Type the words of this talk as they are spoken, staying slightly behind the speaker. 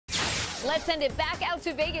Let's send it back out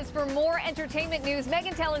to Vegas for more entertainment news.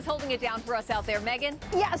 Megan Tell is holding it down for us out there. Megan?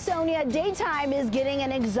 Yeah, Sonia, daytime is getting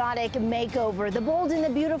an exotic makeover. The Bold and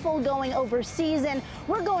the Beautiful going overseas, and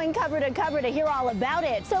we're going cover to cover to hear all about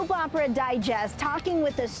it. Soap Opera Digest, talking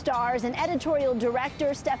with the stars, and editorial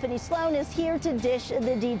director Stephanie Sloane is here to dish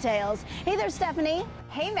the details. Hey there, Stephanie.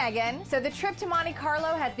 Hey, Megan. So the trip to Monte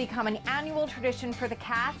Carlo has become an annual tradition for the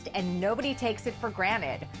cast, and nobody takes it for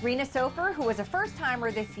granted. Rena Sofer, who was a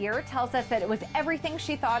first-timer this year, tells us that it was everything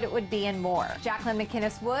she thought it would be and more. Jacqueline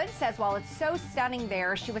McInnes Wood says while it's so stunning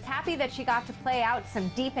there, she was happy that she got to play out some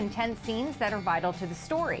deep, intense scenes that are vital to the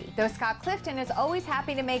story. Though Scott Clifton is always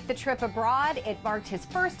happy to make the trip abroad, it marked his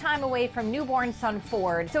first time away from newborn son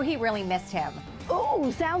Ford, so he really missed him.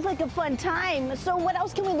 Oh, sounds like a fun time. So what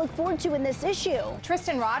else can we look forward to in this issue?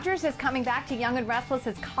 Tristan Rogers is coming back to Young and Restless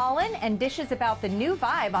as Colin and dishes about the new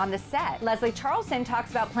vibe on the set. Leslie Charleston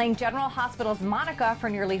talks about playing General Hospital's Monica for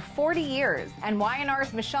nearly 40 years. And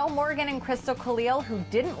Y&R's Michelle Morgan and Crystal Khalil, who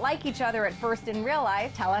didn't like each other at first in real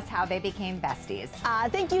life, tell us how they became besties.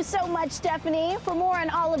 Thank you so much, Stephanie. For more on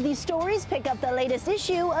all of these stories, pick up the latest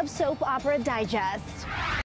issue of Soap Opera Digest.